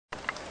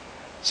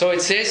So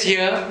it says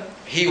here,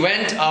 he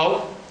went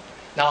out.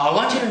 Now I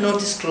want you to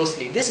notice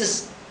closely. This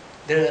is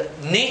the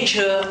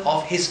nature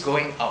of his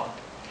going out.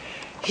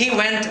 He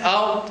went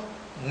out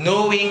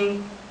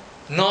knowing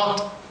not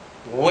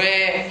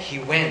where he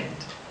went.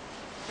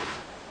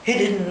 He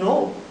didn't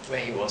know where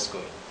he was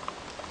going.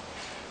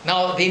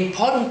 Now the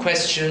important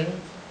question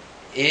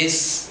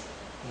is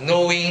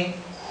knowing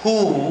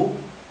who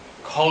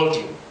called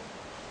you,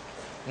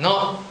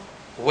 not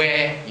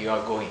where you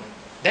are going.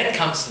 That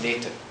comes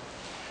later.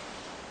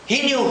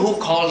 He knew who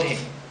called him.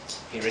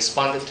 He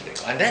responded to the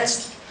call. And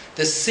that's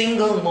the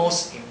single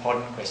most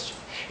important question.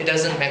 It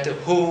doesn't matter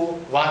who,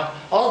 what,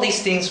 all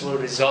these things will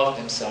resolve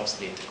themselves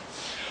later.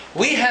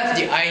 We have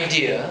the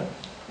idea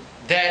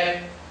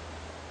that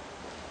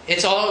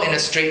it's all in a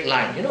straight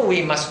line. You know,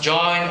 we must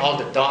join all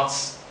the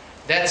dots.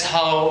 That's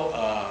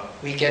how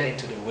we get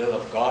into the will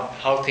of God,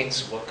 how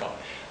things work out.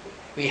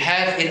 We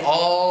have it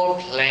all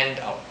planned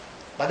out.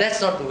 But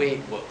that's not the way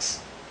it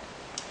works.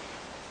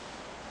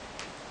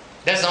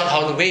 That's not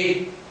how the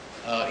way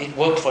it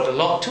worked for the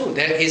Lord too.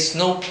 There is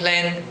no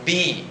plan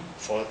B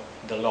for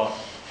the Lord.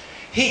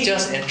 He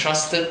just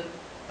entrusted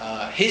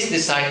his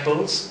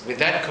disciples with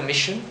that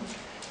commission.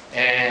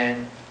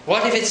 And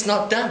what if it's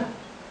not done?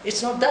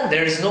 It's not done.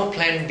 There is no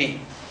plan B.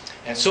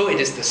 And so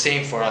it is the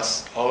same for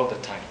us all the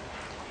time.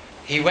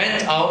 He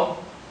went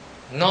out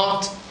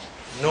not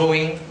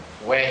knowing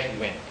where he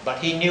went, but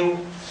he knew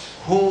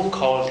who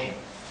called him.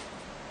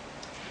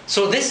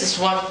 So this is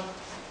what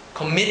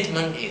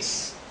commitment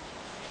is.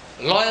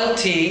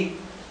 Loyalty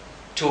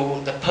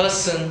to the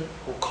person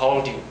who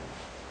called you.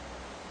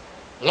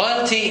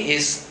 Loyalty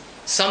is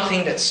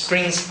something that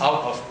springs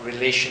out of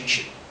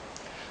relationship.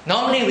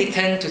 Normally we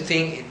tend to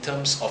think in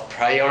terms of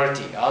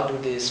priority. I'll do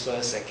this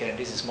first, second,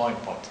 this is more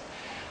important.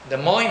 The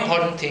more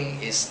important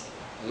thing is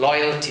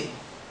loyalty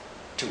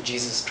to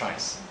Jesus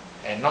Christ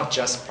and not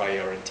just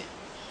priority.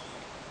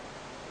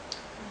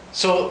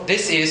 So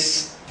this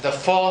is the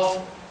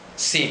fourth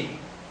C,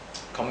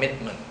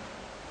 commitment,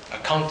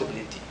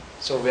 accountability.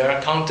 So we are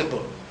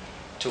accountable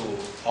to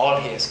all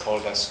He has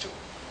called us to.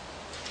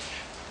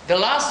 The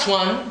last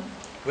one,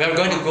 we are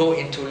going to go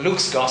into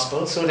Luke's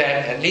Gospel so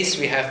that at least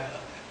we have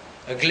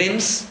a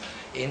glimpse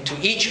into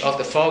each of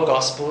the four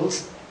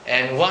Gospels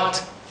and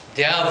what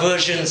their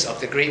versions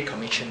of the Great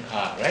Commission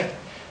are, right?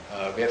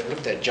 We have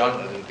looked at John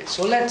a little bit.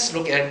 So let's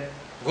look at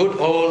good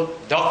old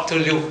Dr.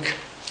 Luke.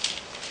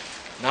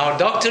 Now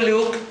Dr.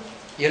 Luke,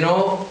 you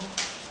know,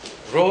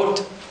 wrote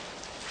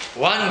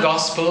one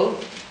Gospel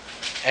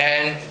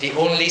and the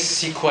only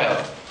sequel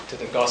to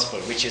the Gospel,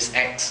 which is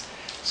Acts.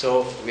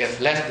 So we have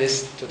left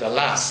this to the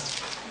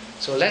last.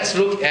 So let's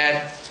look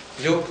at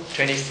Luke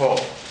 24,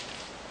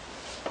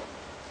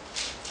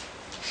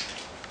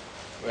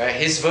 where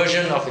his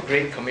version of the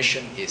Great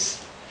Commission is.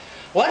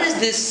 What is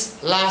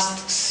this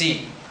last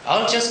C?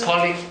 I'll just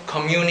call it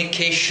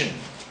communication,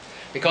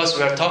 because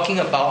we are talking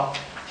about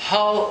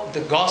how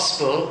the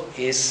gospel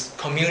is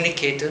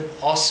communicated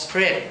or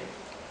spread,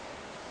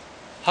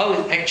 how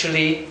it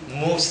actually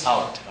moves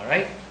out, all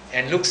right?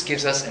 And Luke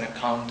gives us an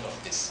account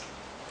of this.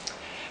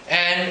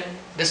 And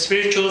the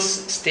spiritual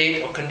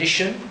state or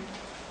condition,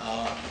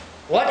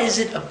 what is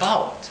it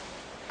about?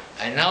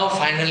 And now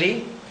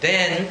finally,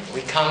 then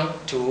we come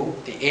to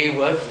the A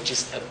word, which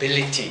is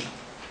ability.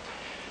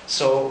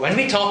 So when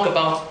we talk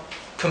about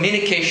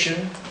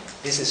communication,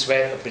 this is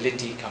where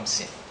ability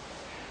comes in.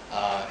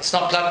 It's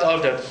not plucked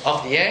out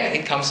of the air,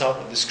 it comes out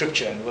of the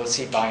scripture, and we'll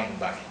see by and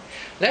by.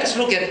 Let's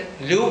look at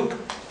Luke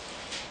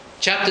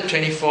chapter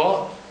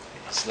 24,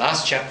 his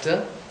last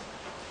chapter.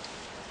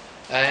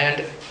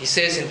 And he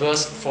says in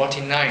verse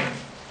 49,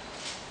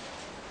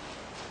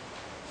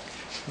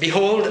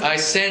 "Behold, I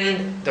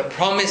send the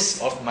promise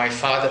of my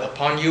Father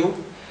upon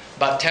you,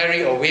 but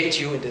tarry or wait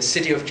you in the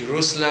city of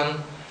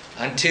Jerusalem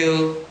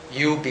until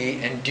you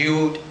be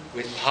endued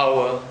with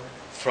power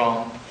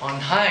from on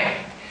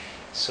high."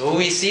 So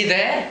we see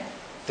there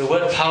the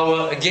word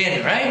power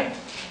again, right?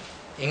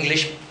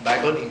 English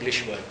Bible,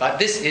 English word. But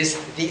this is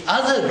the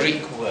other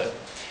Greek word.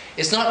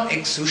 It's not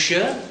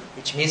exousia,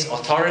 which means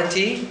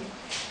authority.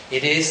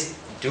 It is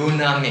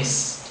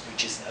dunamis,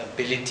 which is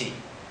ability.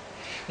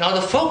 Now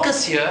the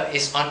focus here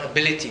is on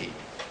ability.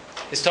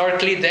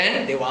 Historically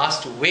then, they were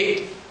asked to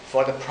wait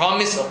for the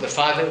promise of the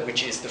Father,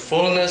 which is the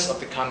fullness of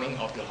the coming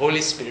of the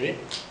Holy Spirit.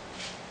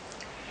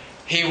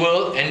 He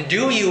will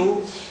endue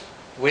you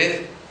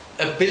with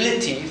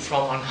ability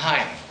from on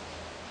high.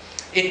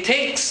 It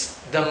takes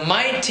the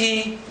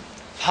mighty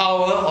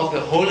power of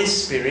the Holy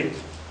Spirit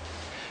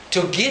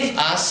to give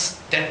us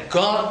that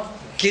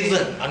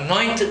God-given,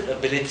 anointed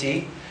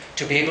ability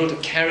to be able to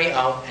carry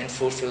out and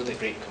fulfill the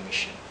Great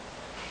Commission.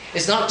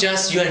 It's not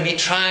just you and me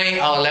trying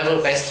our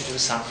level best to do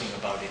something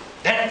about it.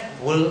 That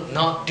will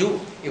not do.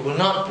 It will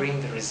not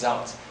bring the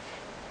results.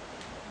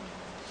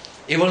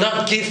 It will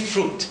not give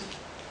fruit.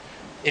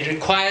 It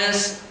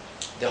requires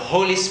the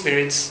Holy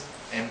Spirit's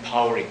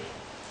empowering.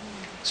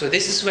 So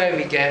this is where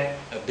we get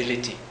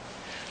ability.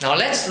 Now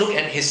let's look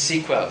at his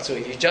sequel. So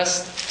if you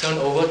just turn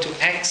over to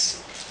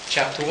Acts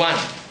chapter 1.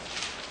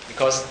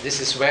 because this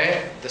is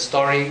where the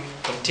story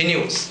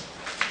continues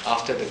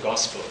after the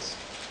Gospels.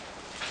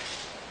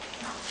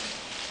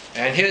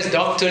 And here's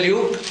Dr.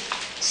 Luke,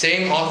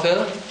 same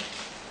author,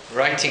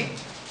 writing.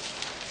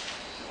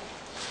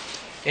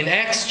 In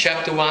Acts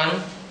chapter 1,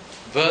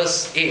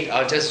 verse 8,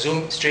 I'll just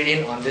zoom straight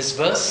in on this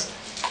verse.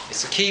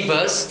 It's a key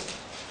verse.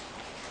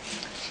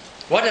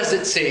 What does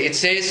it say? It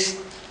says,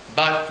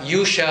 "But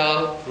you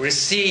shall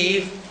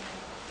receive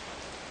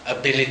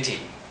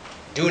ability."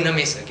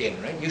 Dunamis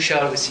again, right? You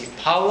shall receive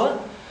power,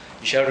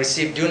 you shall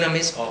receive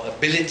dunamis or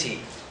ability.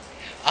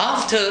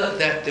 After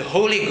that the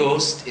Holy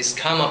Ghost is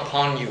come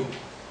upon you,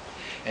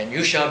 and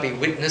you shall be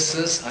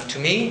witnesses unto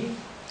me,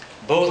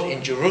 both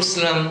in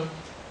Jerusalem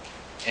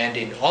and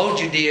in all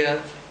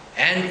Judea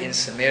and in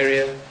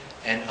Samaria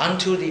and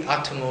unto the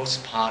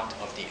uttermost part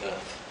of the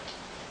earth.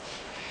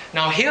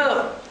 Now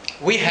here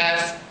we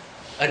have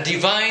a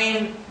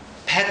divine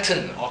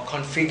pattern or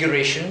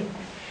configuration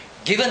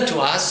given to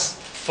us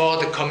for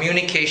the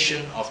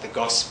communication of the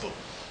gospel.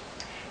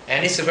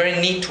 And it's a very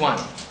neat one.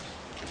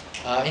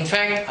 In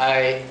fact,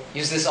 I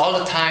use this all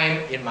the time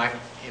in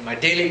my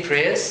daily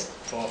prayers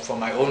for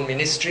my own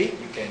ministry.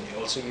 You can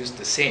also use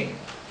the same.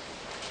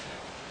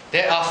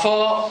 There are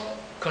 4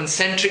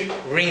 concentric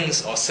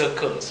rings or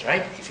circles,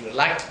 right? If you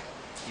like,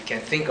 you can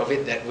think of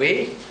it that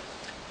way.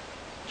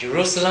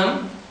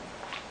 Jerusalem,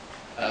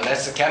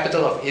 that's the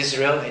capital of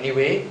Israel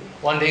anyway.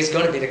 One day it's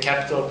going to be the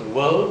capital of the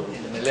world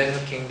in the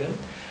millennial kingdom.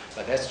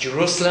 But that's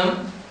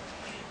Jerusalem.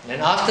 And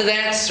then after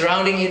that,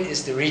 surrounding it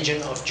is the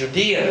region of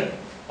Judea,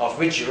 of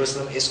which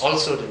Jerusalem is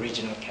also the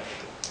regional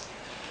capital.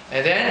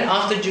 And then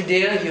after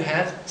Judea, you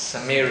have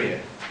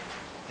Samaria.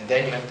 And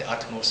then you have the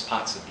uttermost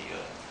parts of the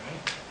earth.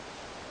 Right?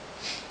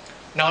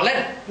 Now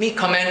let me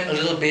comment a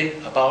little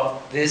bit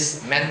about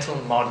this mental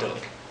model.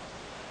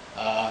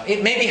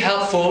 It may be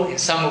helpful in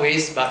some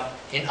ways, but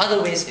in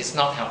other ways it's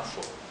not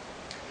helpful.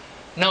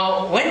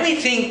 Now, when we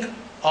think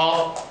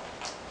of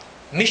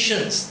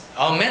missions,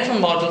 our mental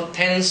model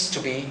tends to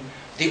be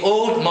the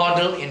old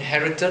model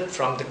inherited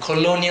from the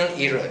colonial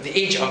era, the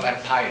age of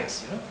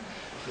empires. You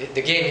know,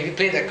 the game, if you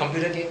play that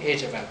computer game,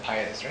 Age of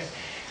Empires, right?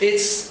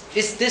 It's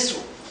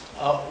this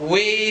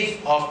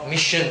wave of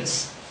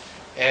missions,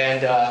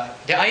 and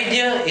the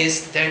idea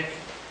is that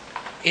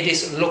it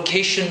is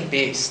location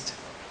based.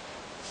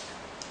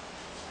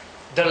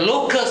 The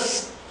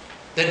locus,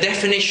 the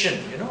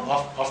definition, you know,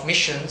 of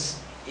missions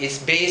is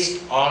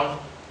based on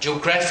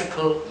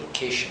geographical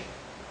location.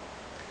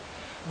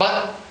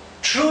 But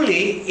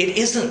truly, it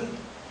isn't.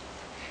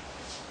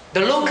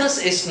 The locus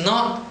is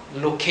not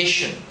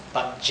location,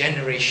 but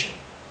generation.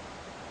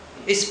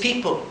 It's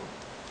people.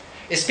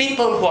 It's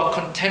people who are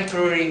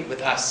contemporary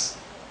with us.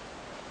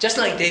 Just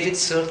like David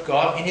served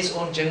God in his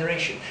own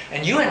generation.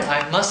 And you and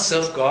I must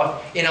serve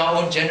God in our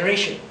own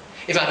generation.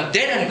 If I'm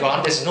dead and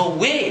gone, there's no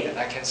way that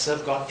I can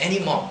serve God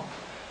anymore.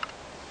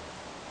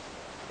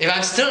 If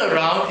I'm still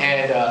around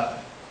and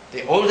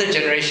the older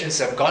generations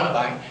have gone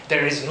by,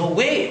 there is no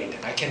way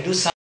that I can do something